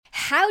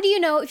How do you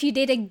know if you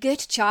did a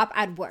good job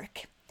at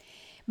work?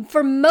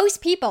 For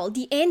most people,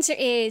 the answer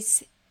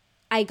is,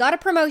 I got a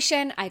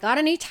promotion, I got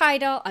a new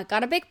title, I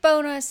got a big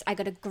bonus, I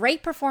got a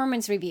great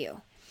performance review.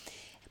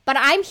 But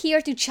I'm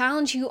here to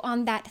challenge you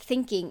on that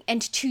thinking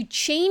and to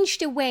change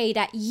the way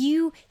that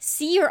you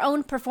see your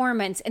own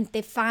performance and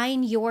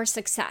define your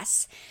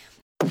success.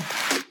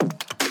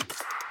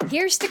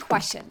 Here's the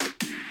question.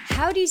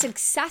 How do you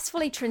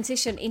successfully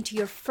transition into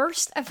your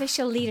first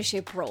official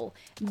leadership role,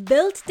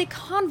 build the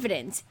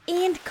confidence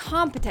and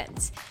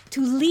competence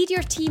to lead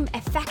your team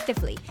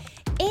effectively,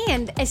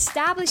 and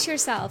establish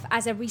yourself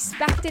as a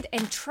respected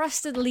and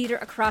trusted leader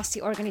across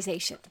the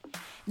organization?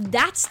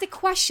 That's the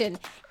question,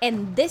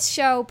 and this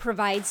show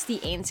provides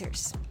the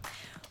answers.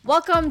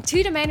 Welcome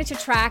to the Manager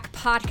Track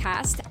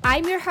podcast.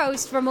 I'm your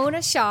host,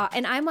 Ramona Shaw,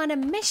 and I'm on a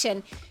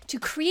mission to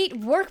create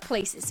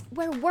workplaces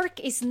where work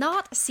is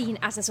not seen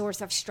as a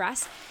source of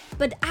stress,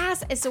 but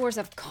as a source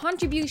of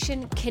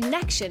contribution,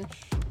 connection,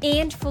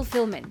 and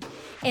fulfillment.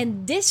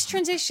 And this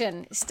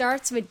transition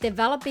starts with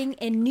developing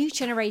a new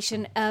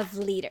generation of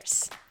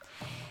leaders.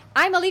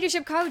 I'm a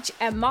leadership coach,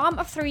 a mom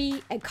of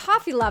 3, a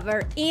coffee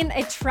lover, and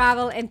a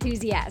travel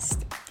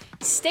enthusiast.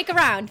 Stick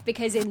around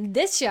because in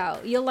this show,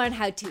 you'll learn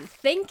how to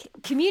think,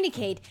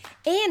 communicate,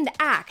 and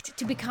act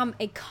to become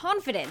a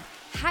confident,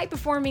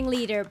 high-performing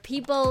leader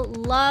people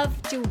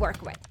love to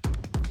work with.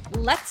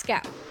 Let's go.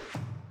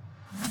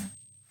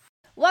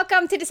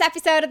 Welcome to this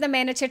episode of the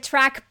Manager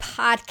Track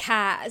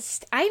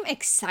podcast. I'm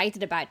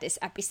excited about this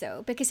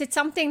episode because it's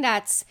something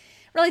that's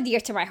really dear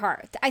to my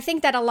heart. I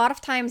think that a lot of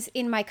times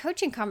in my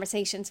coaching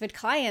conversations with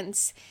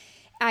clients,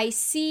 I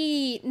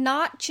see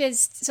not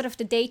just sort of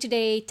the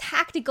day-to-day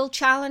tactical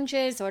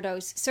challenges or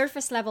those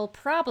surface level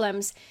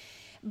problems,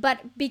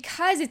 but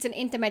because it's an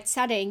intimate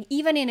setting,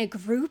 even in a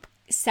group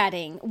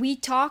setting, we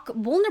talk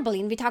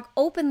vulnerably and we talk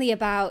openly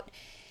about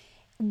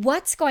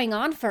what's going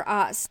on for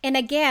us. And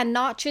again,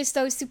 not just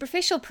those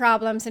superficial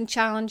problems and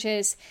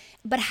challenges,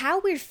 but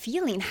how we're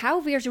feeling, how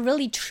we're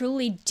really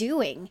truly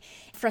doing.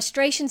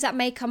 Frustrations that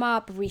may come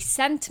up,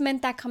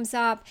 resentment that comes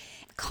up,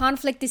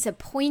 conflict,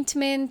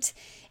 disappointment,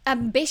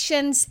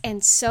 ambitions,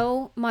 and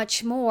so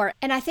much more.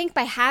 And I think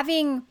by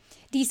having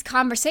these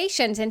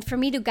conversations and for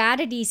me to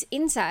gather these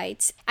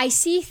insights, I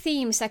see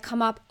themes that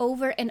come up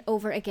over and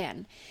over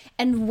again.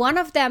 And one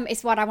of them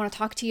is what I want to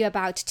talk to you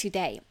about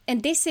today.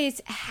 And this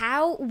is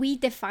how we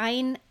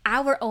define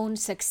our own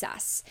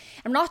success.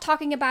 I'm not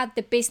talking about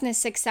the business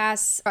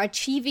success or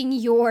achieving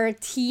your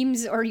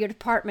team's or your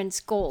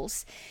department's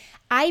goals.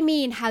 I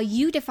mean how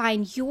you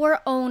define your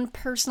own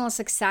personal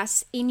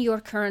success in your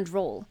current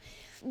role.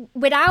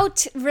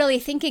 Without really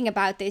thinking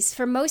about this,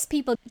 for most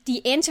people,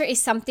 the answer is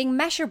something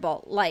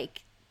measurable,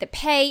 like the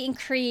pay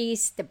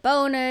increase, the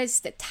bonus,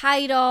 the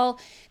title,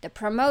 the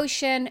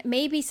promotion,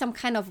 maybe some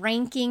kind of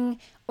ranking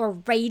or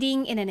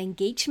rating in an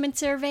engagement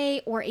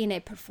survey or in a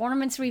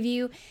performance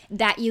review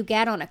that you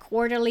get on a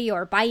quarterly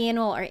or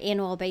biannual or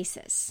annual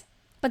basis.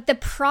 But the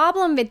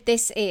problem with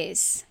this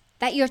is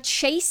that you're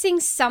chasing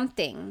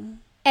something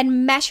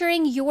and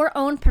measuring your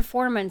own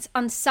performance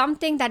on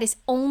something that is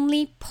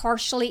only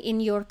partially in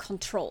your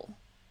control.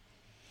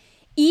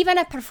 Even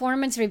a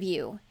performance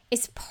review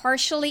is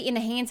partially in the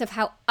hands of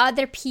how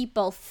other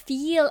people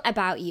feel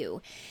about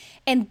you.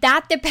 And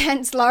that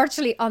depends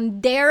largely on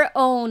their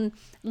own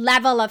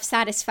level of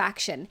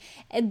satisfaction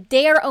and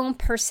their own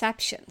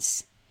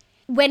perceptions.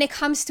 When it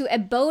comes to a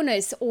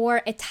bonus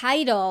or a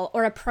title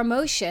or a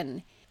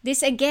promotion,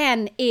 this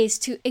again is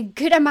to a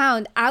good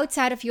amount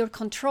outside of your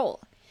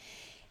control.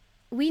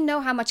 We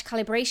know how much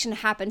calibration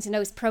happens in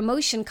those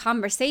promotion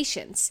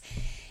conversations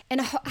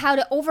and how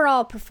the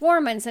overall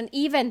performance and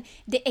even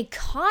the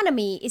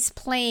economy is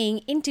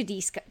playing into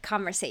these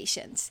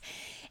conversations.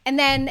 And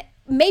then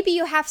maybe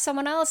you have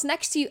someone else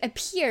next to you, a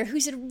peer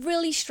who's a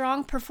really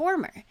strong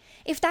performer.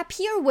 If that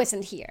peer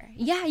wasn't here,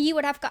 you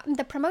would have gotten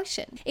the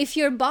promotion. If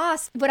your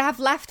boss would have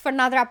left for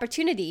another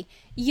opportunity,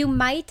 you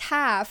might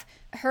have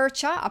her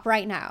job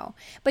right now,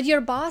 but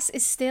your boss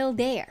is still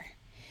there.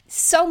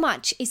 So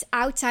much is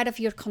outside of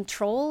your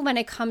control when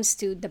it comes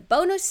to the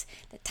bonus,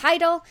 the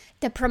title,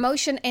 the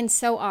promotion, and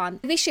so on.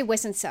 I wish it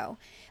wasn't so.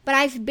 But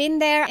I've been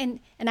there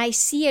and I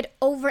see it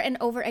over and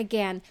over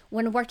again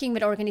when working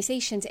with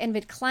organizations and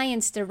with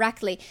clients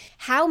directly.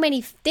 How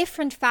many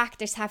different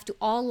factors have to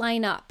all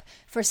line up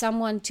for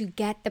someone to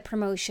get the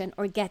promotion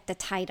or get the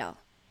title?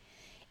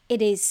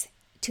 It is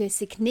to a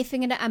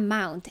significant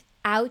amount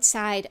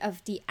outside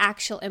of the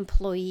actual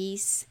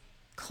employee's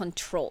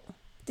control.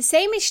 The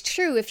same is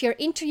true if you're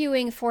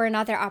interviewing for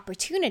another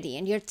opportunity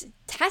and you're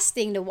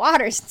testing the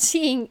waters and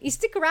seeing, is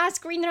the grass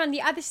greener on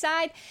the other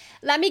side?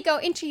 Let me go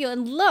interview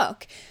and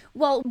look.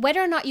 Well,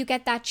 whether or not you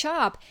get that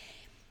job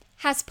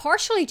has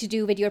partially to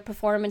do with your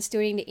performance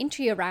during the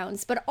interview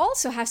rounds, but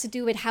also has to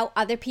do with how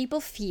other people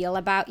feel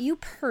about you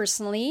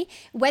personally,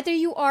 whether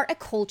you are a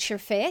culture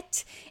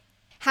fit,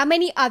 how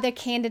many other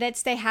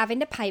candidates they have in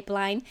the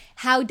pipeline,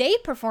 how they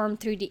perform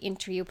through the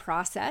interview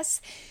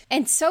process,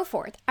 and so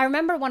forth. I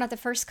remember one of the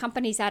first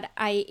companies that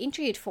I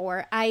interviewed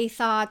for, I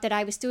thought that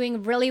I was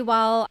doing really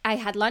well. I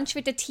had lunch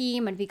with the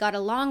team and we got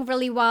along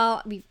really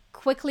well. We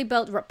quickly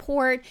built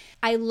rapport.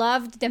 I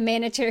loved the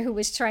manager who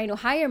was trying to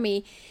hire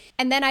me,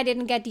 and then I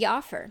didn't get the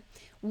offer.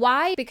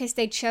 Why? Because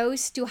they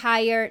chose to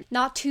hire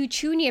not two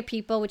junior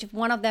people, which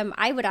one of them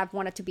I would have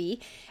wanted to be,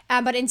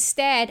 but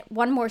instead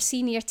one more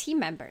senior team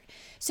member.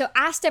 So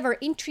as they were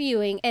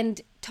interviewing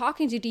and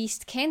talking to these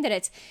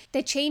candidates,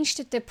 they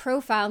changed the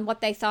profile and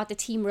what they thought the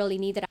team really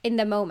needed in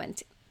the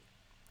moment.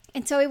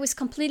 And so it was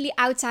completely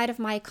outside of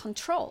my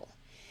control.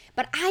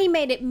 But I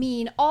made it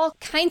mean all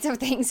kinds of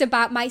things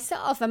about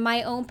myself and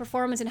my own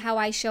performance and how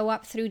I show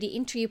up through the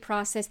interview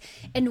process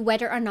and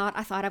whether or not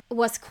I thought I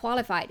was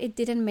qualified. It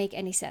didn't make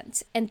any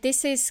sense. And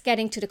this is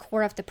getting to the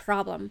core of the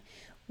problem.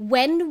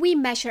 When we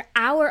measure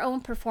our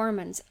own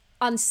performance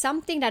on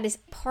something that is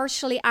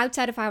partially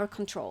outside of our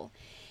control,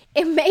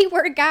 it may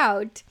work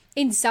out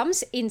in some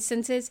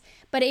instances,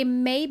 but it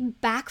may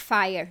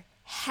backfire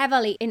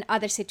heavily in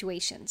other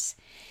situations.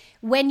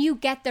 When you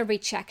get the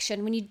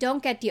rejection, when you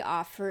don't get the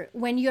offer,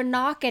 when you're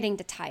not getting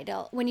the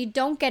title, when you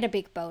don't get a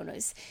big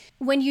bonus,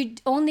 when you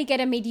only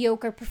get a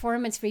mediocre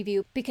performance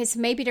review because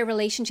maybe the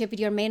relationship with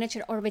your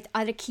manager or with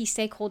other key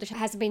stakeholders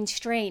has been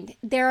strained.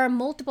 There are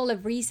multiple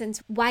of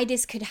reasons why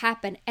this could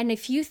happen. And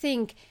if you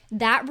think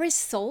that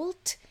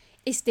result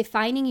is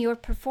defining your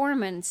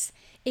performance,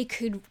 it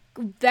could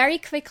very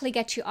quickly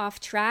get you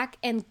off track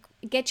and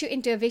get you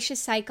into a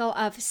vicious cycle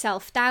of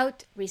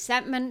self-doubt,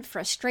 resentment,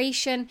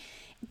 frustration,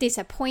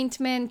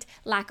 disappointment,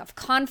 lack of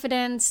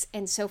confidence,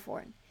 and so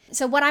forth.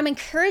 So what I'm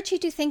encouraging you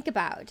to think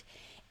about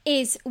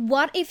is,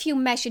 what if you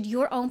measured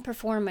your own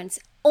performance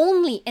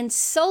only and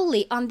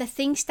solely on the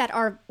things that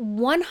are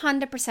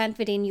 100%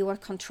 within your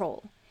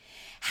control?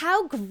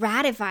 How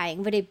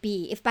gratifying would it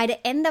be if by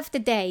the end of the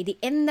day, the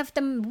end of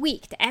the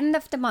week, the end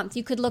of the month,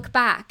 you could look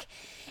back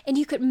and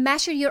you could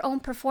measure your own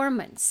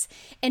performance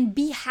and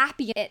be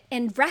happy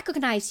and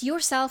recognize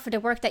yourself for the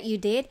work that you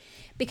did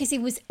because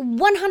it was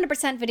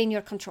 100% within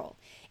your control.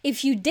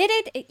 If you did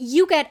it,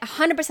 you get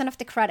 100% of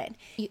the credit.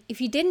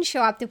 If you didn't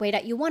show up the way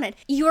that you wanted,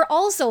 you're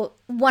also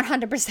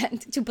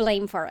 100% to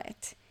blame for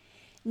it.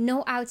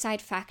 No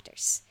outside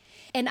factors.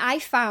 And I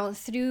found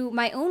through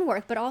my own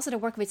work, but also the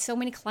work with so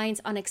many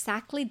clients on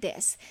exactly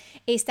this,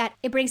 is that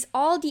it brings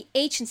all the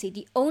agency,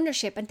 the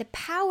ownership, and the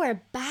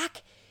power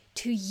back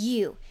to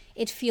you.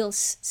 It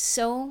feels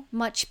so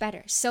much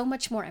better, so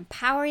much more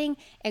empowering,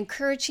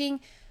 encouraging,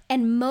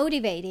 and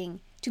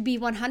motivating to be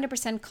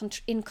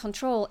 100% in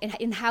control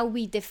in how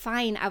we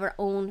define our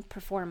own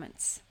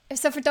performance.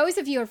 So for those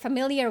of you who are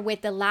familiar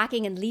with the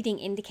lagging and leading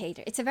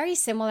indicator, it's a very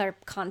similar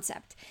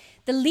concept.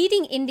 The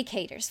leading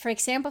indicators, for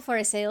example, for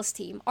a sales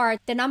team, are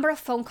the number of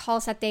phone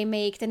calls that they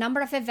make, the number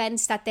of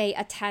events that they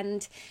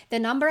attend, the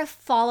number of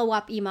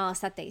follow-up emails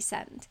that they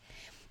send.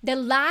 The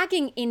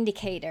lagging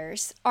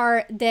indicators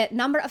are the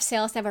number of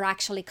sales that were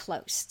actually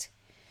closed.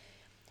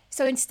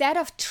 So instead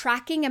of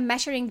tracking and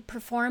measuring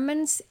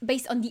performance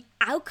based on the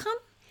outcome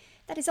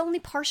that is only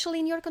partially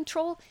in your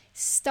control,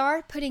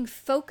 start putting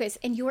focus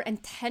and your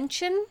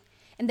intention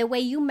and the way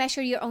you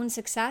measure your own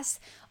success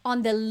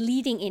on the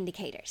leading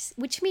indicators,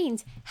 which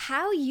means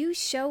how you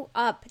show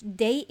up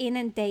day in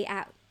and day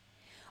out.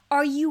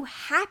 Are you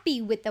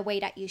happy with the way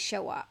that you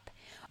show up?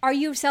 Are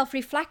you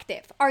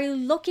self-reflective? Are you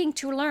looking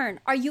to learn?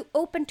 Are you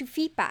open to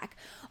feedback?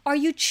 Are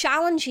you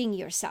challenging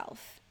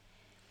yourself?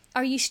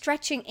 Are you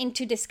stretching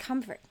into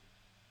discomfort?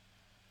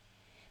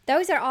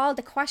 Those are all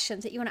the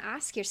questions that you want to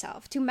ask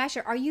yourself to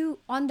measure. Are you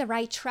on the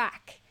right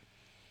track?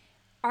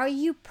 Are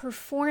you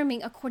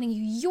performing according to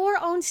your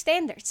own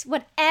standards,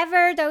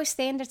 whatever those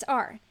standards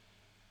are?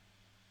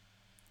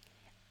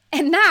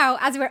 And now,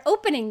 as we're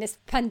opening this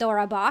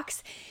Pandora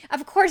box,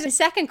 of course, the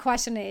second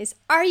question is,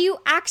 are you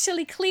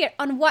actually clear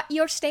on what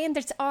your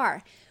standards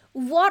are?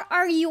 What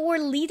are your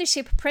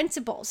leadership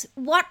principles?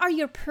 What are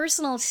your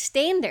personal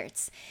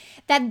standards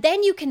that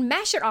then you can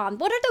measure on?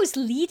 What are those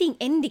leading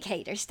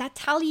indicators that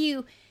tell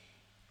you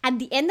at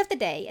the end of the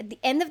day, at the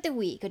end of the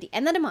week, or the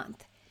end of the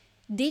month,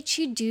 did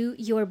you do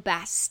your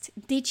best?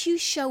 Did you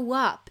show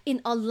up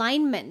in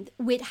alignment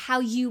with how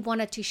you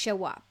wanted to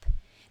show up?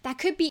 That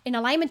could be in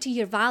alignment to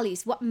your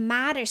values, what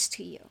matters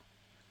to you.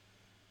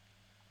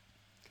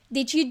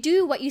 Did you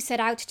do what you set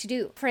out to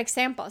do? For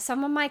example,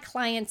 some of my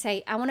clients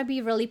say, I want to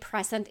be really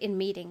present in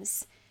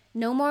meetings.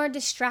 No more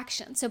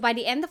distraction. So by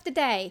the end of the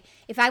day,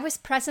 if I was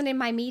present in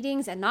my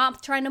meetings and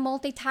not trying to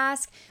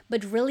multitask,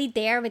 but really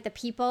there with the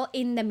people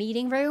in the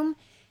meeting room,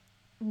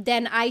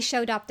 then I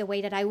showed up the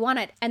way that I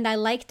wanted and I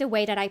liked the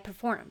way that I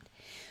performed.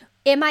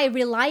 Am I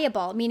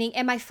reliable? Meaning,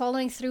 am I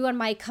following through on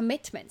my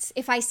commitments?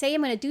 If I say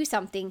I'm going to do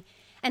something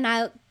and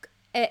I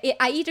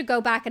either go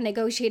back and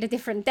negotiate a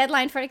different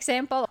deadline, for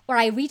example, or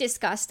I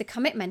rediscuss the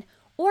commitment,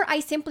 or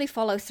I simply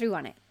follow through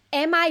on it.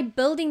 Am I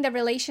building the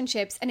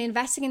relationships and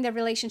investing in the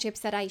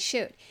relationships that I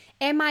should?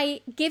 Am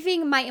I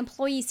giving my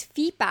employees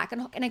feedback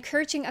and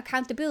encouraging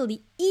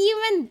accountability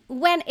even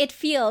when it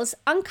feels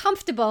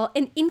uncomfortable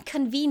and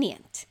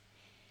inconvenient?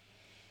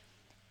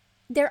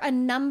 There are a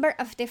number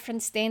of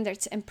different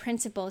standards and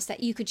principles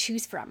that you could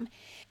choose from.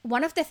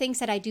 One of the things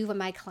that I do with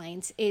my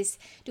clients is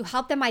to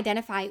help them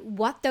identify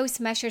what those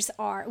measures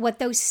are, what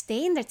those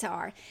standards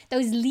are,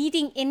 those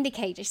leading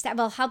indicators that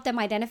will help them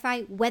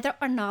identify whether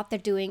or not they're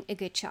doing a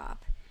good job.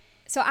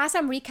 So as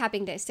I'm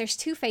recapping this, there's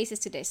two phases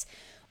to this.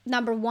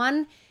 Number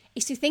one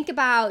is to think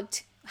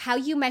about how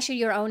you measure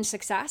your own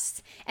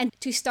success and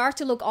to start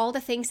to look all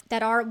the things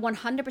that are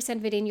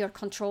 100% within your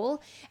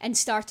control and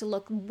start to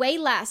look way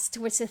less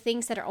towards the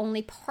things that are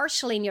only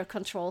partially in your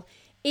control,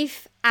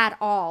 if at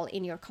all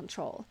in your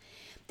control.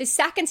 The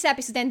second step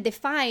is to then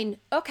define,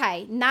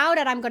 okay, now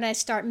that I'm going to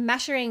start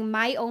measuring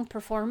my own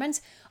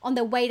performance on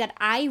the way that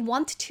I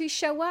want to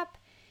show up,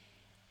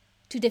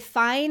 to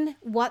define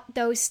what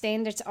those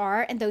standards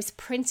are and those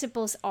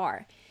principles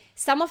are.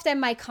 Some of them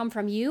might come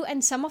from you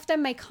and some of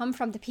them might come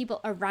from the people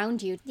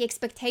around you, the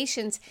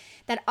expectations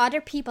that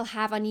other people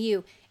have on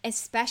you,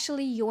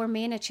 especially your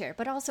manager,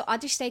 but also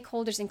other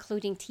stakeholders,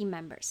 including team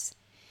members.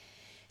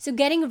 So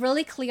getting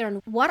really clear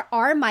on what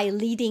are my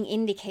leading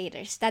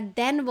indicators that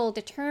then will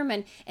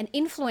determine and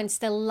influence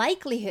the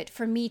likelihood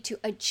for me to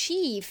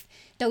achieve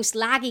those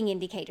lagging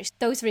indicators,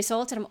 those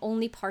results that I'm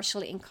only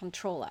partially in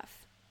control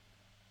of.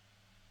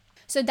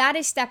 So that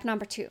is step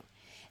number 2.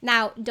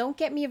 Now, don't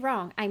get me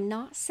wrong. I'm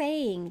not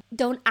saying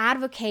don't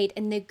advocate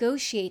and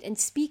negotiate and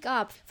speak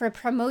up for a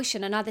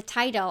promotion, another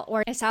title,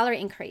 or a salary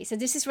increase.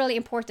 And this is really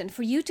important.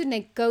 For you to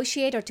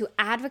negotiate or to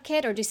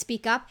advocate or to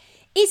speak up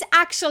is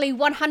actually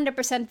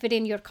 100%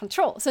 within your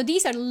control. So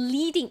these are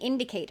leading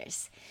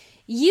indicators.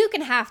 You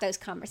can have those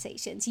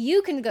conversations.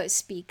 You can go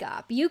speak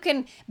up. You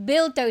can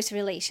build those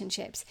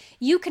relationships.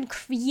 You can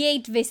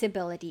create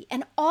visibility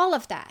and all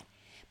of that.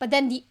 But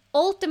then the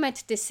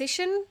ultimate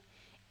decision,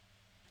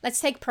 let's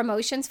take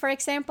promotions, for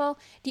example.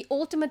 The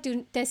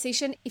ultimate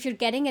decision, if you're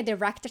getting a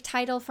director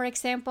title, for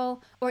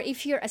example, or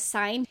if you're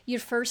assigned your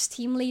first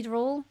team lead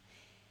role,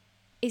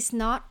 is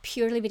not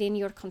purely within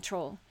your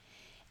control.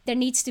 There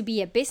needs to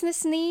be a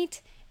business need.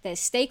 The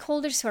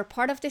stakeholders who are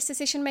part of this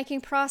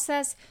decision-making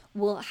process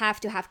will have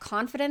to have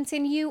confidence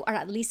in you or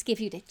at least give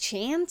you the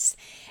chance.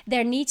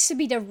 There needs to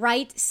be the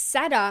right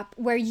setup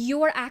where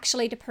you're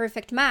actually the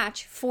perfect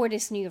match for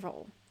this new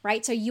role,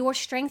 right? So your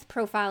strength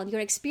profile and your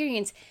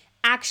experience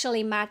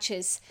actually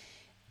matches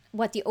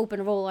what the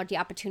open role or the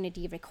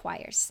opportunity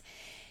requires.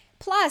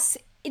 Plus,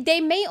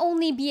 they may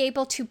only be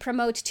able to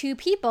promote 2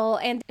 people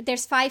and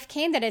there's 5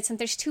 candidates and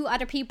there's 2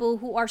 other people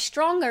who are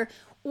stronger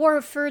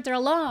or further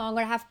along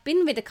or have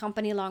been with the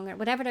company longer,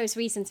 whatever those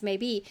reasons may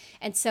be.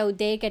 And so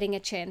they're getting a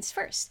chance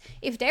first.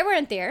 If they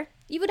weren't there,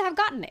 you would have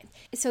gotten it.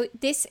 So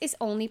this is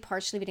only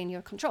partially within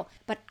your control.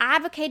 But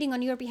advocating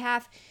on your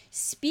behalf,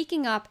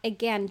 speaking up,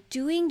 again,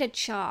 doing the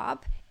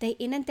job day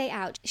in and day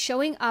out,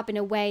 showing up in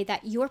a way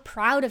that you're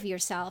proud of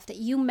yourself, that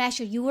you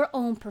measure your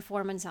own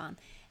performance on,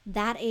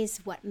 that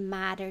is what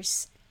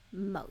matters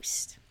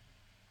most.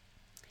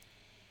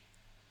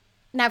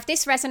 Now, if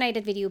this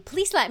resonated with you,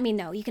 please let me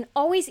know. You can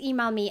always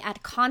email me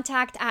at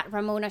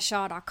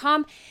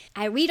contact@ramonashaw.com.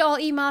 I read all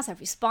emails, I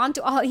respond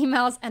to all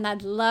emails, and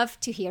I'd love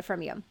to hear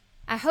from you.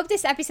 I hope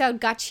this episode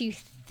got you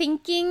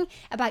thinking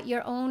about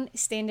your own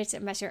standards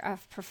and measure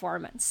of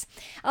performance.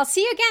 I'll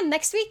see you again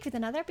next week with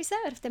another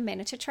episode of the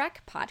Manager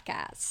Track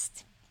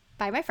podcast.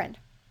 Bye, my friend.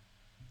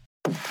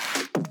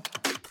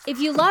 If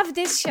you love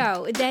this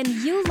show, then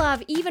you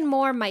love even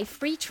more my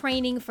free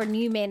training for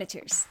new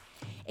managers.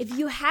 If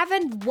you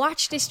haven't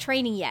watched this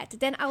training yet,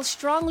 then I'll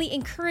strongly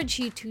encourage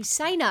you to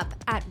sign up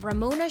at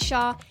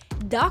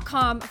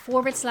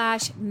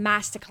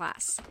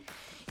ramonashaw.com/masterclass.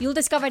 You'll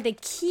discover the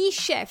key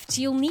shifts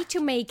you'll need to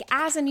make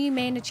as a new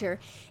manager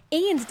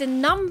and the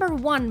number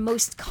 1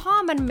 most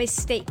common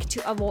mistake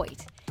to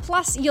avoid.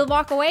 Plus, you'll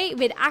walk away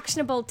with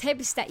actionable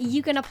tips that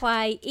you can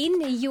apply in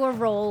your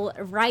role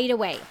right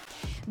away.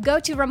 Go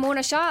to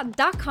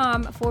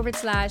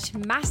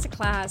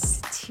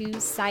ramonashaw.com/masterclass to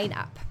sign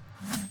up.